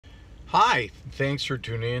Hi, thanks for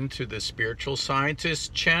tuning in to the Spiritual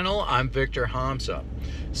Scientist channel. I'm Victor Hamza.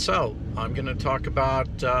 So, I'm going to talk about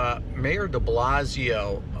Mayor de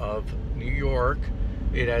Blasio of New York.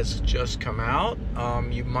 It has just come out.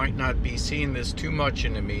 You might not be seeing this too much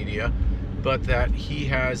in the media, but that he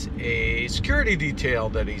has a security detail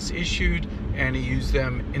that he's issued and he used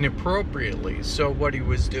them inappropriately. So what he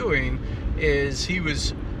was doing is he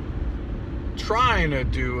was trying to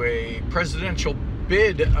do a presidential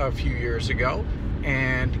bid a few years ago,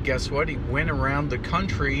 and guess what? He went around the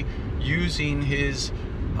country using his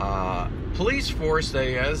police force that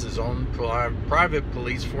he has, his own private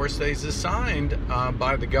police force that he's assigned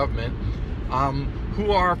by the government,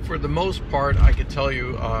 who are, for the most part, I could tell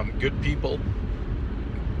you, good people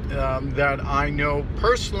that I know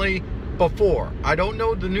personally before. I don't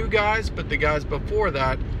know the new guys, but the guys before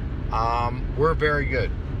that were very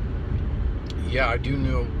good. Yeah, I do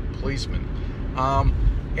know policemen.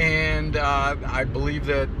 And I believe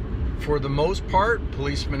that for the most part,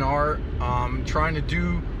 policemen are trying to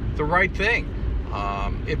do the right thing.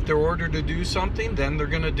 If they're ordered to do something, then they're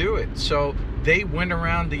going to do it. So they went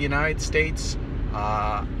around the United States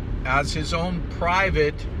as his own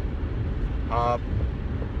private,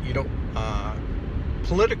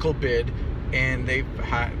 political bid, and they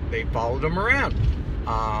followed him around.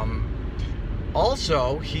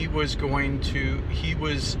 Also, his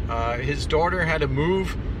daughter had to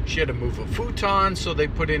move. She had to move a futon, so they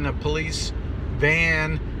put in a police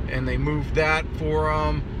van and they moved that for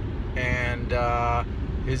him. And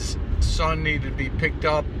his son needed to be picked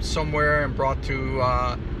up somewhere and brought to,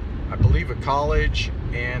 I believe, a college,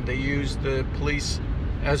 and they used the police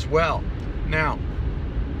as well. Now,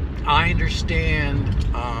 I understand,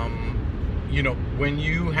 when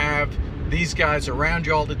you have these guys around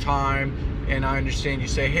you all the time, and I understand you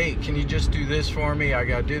say, hey, can you just do this for me? I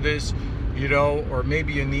gotta do this, or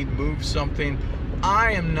maybe you need to move something.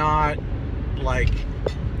 I am not,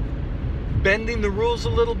 bending the rules a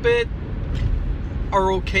little bit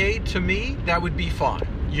are okay to me. That would be fine,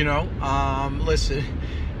 listen,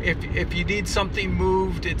 if you need something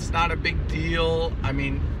moved, it's not a big deal. I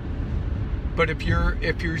mean, but if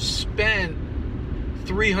you're spent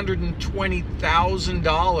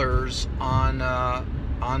 $320,000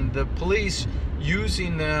 on the police,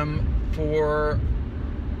 using them for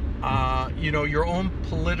your own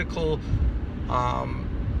political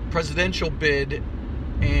presidential bid,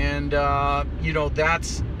 and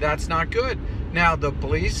that's not good. Now the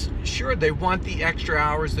police, sure, they want the extra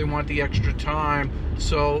hours, they want the extra time,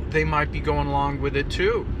 so they might be going along with it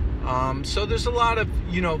too. So there's a lot of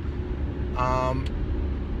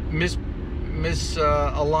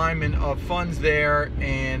misalignment of funds there,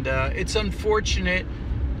 and it's unfortunate.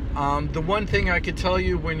 The one thing I could tell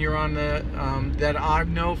you when you're on the that I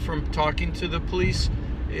know from talking to the police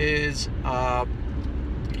is that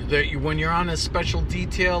when you're on a special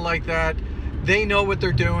detail like that, they know what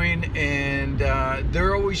they're doing, and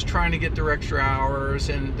they're always trying to get their extra hours,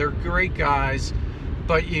 and they're great guys,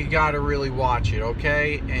 but you got to really watch it,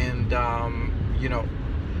 okay? And I'm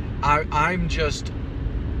just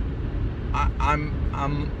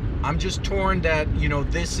torn that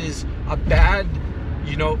this is a bad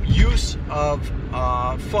use of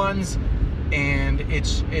funds, and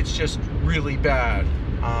it's just really bad.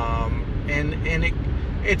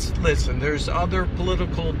 Listen, there's other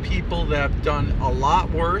political people that have done a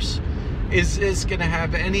lot worse. Is this going to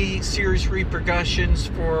have any serious repercussions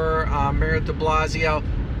for Mayor de Blasio?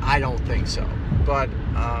 I don't think so, but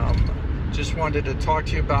just wanted to talk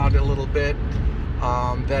to you about it a little bit.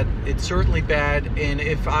 That it's certainly bad, and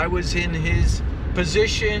if I was in his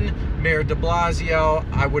position, Mayor de Blasio,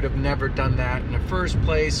 I would have never done that in the first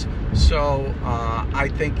place. So I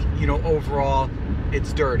think overall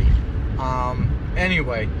it's dirty.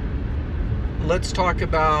 Anyway, let's talk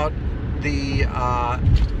about the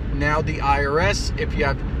now the IRS.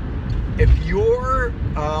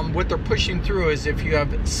 What they're pushing through is if you have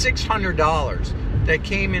 $600 that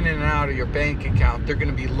came in and out of your bank account, they're going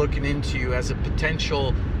to be looking into you as a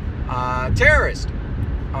potential terrorist,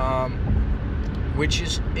 which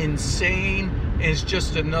is insane. Is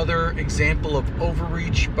just another example of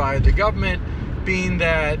overreach by the government, being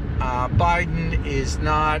that Biden is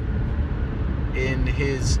not in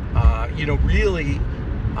his, really,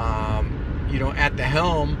 at the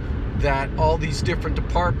helm, that all these different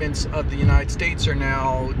departments of the United States are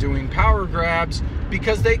now doing power grabs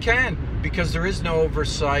because they can, because there is no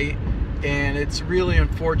oversight. And it's really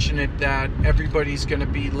unfortunate that everybody's going to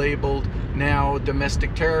be labeled now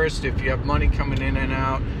domestic terrorist if you have money coming in and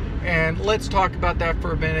out. And let's talk about that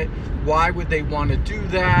for a minute. Why would they want to do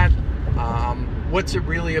that? what's it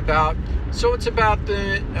really about? So it's about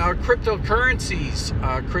the cryptocurrencies.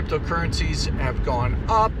 Cryptocurrencies have gone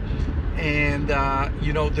up, and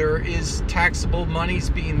you know, there is taxable monies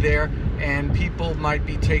being there, and people might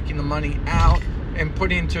be taking the money out and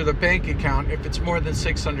putting it into their bank account. If it's more than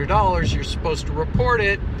 $600, you're supposed to report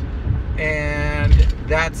it, and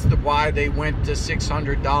that's why they went to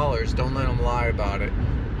 $600. Don't let them lie about it.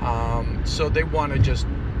 So they want to just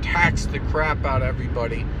tax the crap out of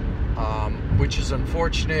everybody, which is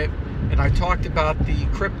unfortunate. And I talked about the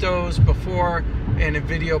cryptos before in a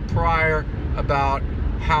video prior about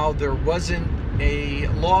how there wasn't a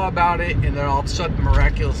law about it, and then all of a sudden,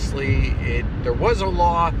 miraculously, there was a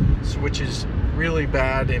law, which is really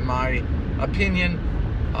bad in my opinion.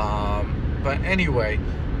 But anyway,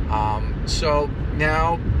 so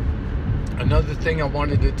now another thing I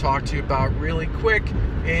wanted to talk to you about really quick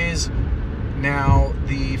is now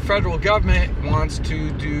the federal government wants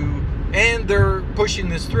to do, and they're pushing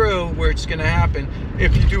this through where it's going to happen.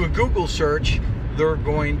 If you do a Google search, they're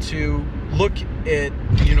going to look at,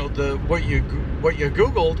 you know, what you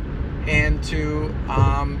Googled, and to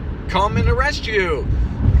come and arrest you.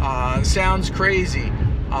 Sounds crazy,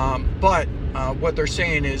 but what they're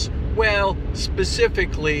saying is, well,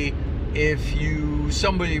 specifically, if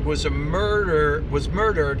somebody was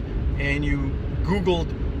murdered, and you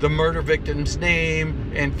Googled the murder victim's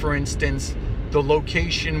name, and for instance the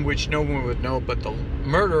location, which no one would know but the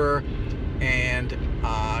murderer, and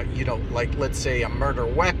you know, like let's say a murder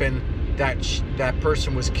weapon that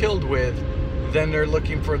person was killed with, then they're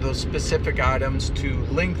looking for those specific items to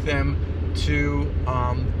link them to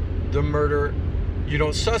the murder, you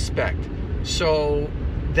know, suspect. So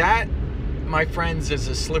that, my friends, is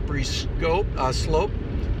a slippery slope.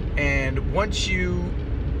 And once you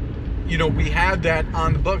know, we have that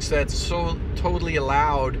on the books, that's so totally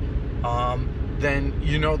allowed, then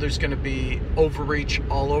you know there's going to be overreach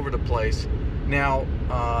all over the place. Now,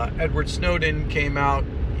 Edward Snowden came out,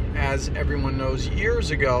 as everyone knows,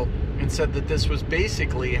 years ago, and said that this was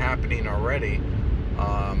basically happening already.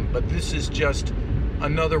 But this is just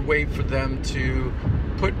another way for them to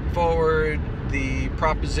put forward the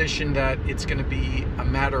proposition that it's going to be a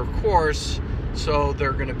matter of course. So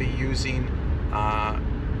they're going to be using,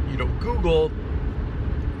 you know, Google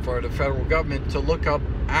for the federal government to look up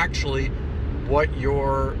actually what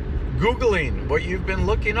you're Googling, what you've been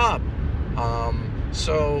looking up.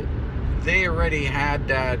 So they already had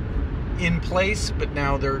that in place, but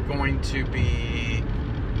now they're going to be,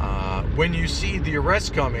 when you see the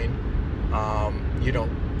arrest coming, you know,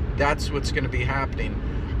 that's what's going to be happening.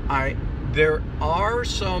 There are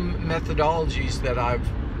some methodologies that I've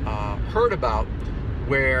heard about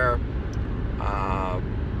where,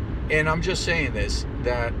 and I'm just saying this,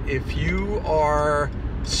 that if you are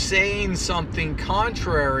saying something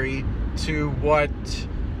contrary to what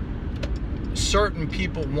certain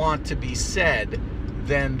people want to be said,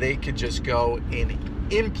 then they could just go and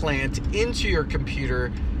implant into your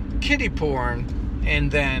computer kitty porn,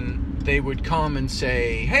 and then they would come and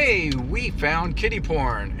say, hey, we found kitty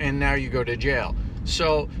porn, and now you go to jail.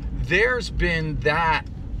 So there's been that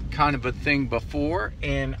kind of a thing before,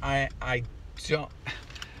 and I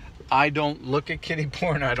don't look at kitty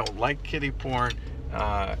porn. I don't like kitty porn,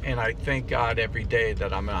 and I thank God every day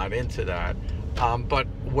that I'm not into that. But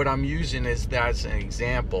what I'm using is that as an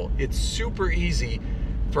example. It's super easy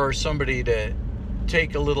for somebody to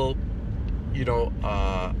take a little, you know,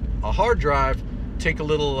 a hard drive, take a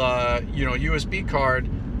little, you know, USB card,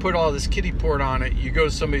 put all this kitty porn on it. You go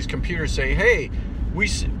to somebody's computer, say, hey, we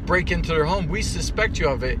break into their home, we suspect you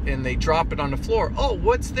of it, and they drop it on the floor. Oh,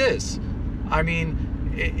 what's this? I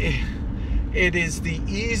mean, it is the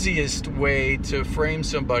easiest way to frame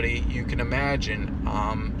somebody you can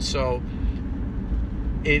imagine. So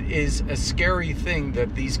it is a scary thing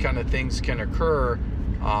that these kind of things can occur.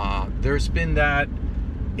 There's been that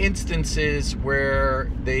instances where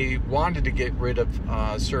they wanted to get rid of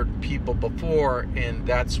certain people before, and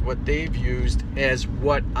that's what they've used as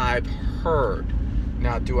what I've heard.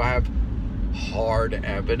 Now, do I have hard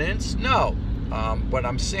evidence? No. What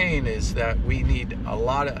I'm saying is that we need a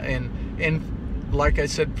lot of, and like I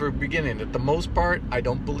said from the beginning, at the most part, I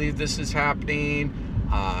don't believe this is happening.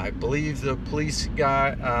 I believe the police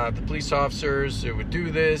officers who would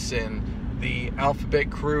do this, and the alphabet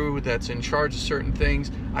crew that's in charge of certain things,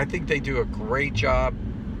 I think they do a great job.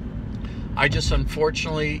 I just,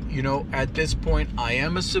 unfortunately, you know, at this point, I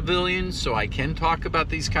am a civilian, so I can talk about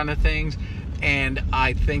these kind of things, and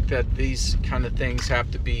I think that these kind of things have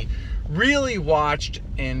to be really watched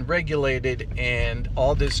and regulated, and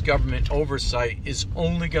all this government oversight is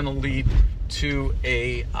only going to lead to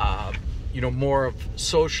a more of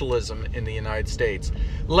socialism in the United States.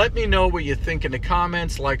 Let me know what you think in the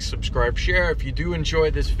comments. Like, subscribe, share. If you do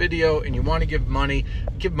enjoy this video and you want to give money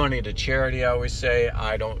to charity. I always say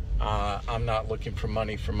I'm not looking for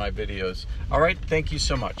money for my videos. All right, thank you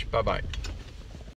so much. Bye-bye.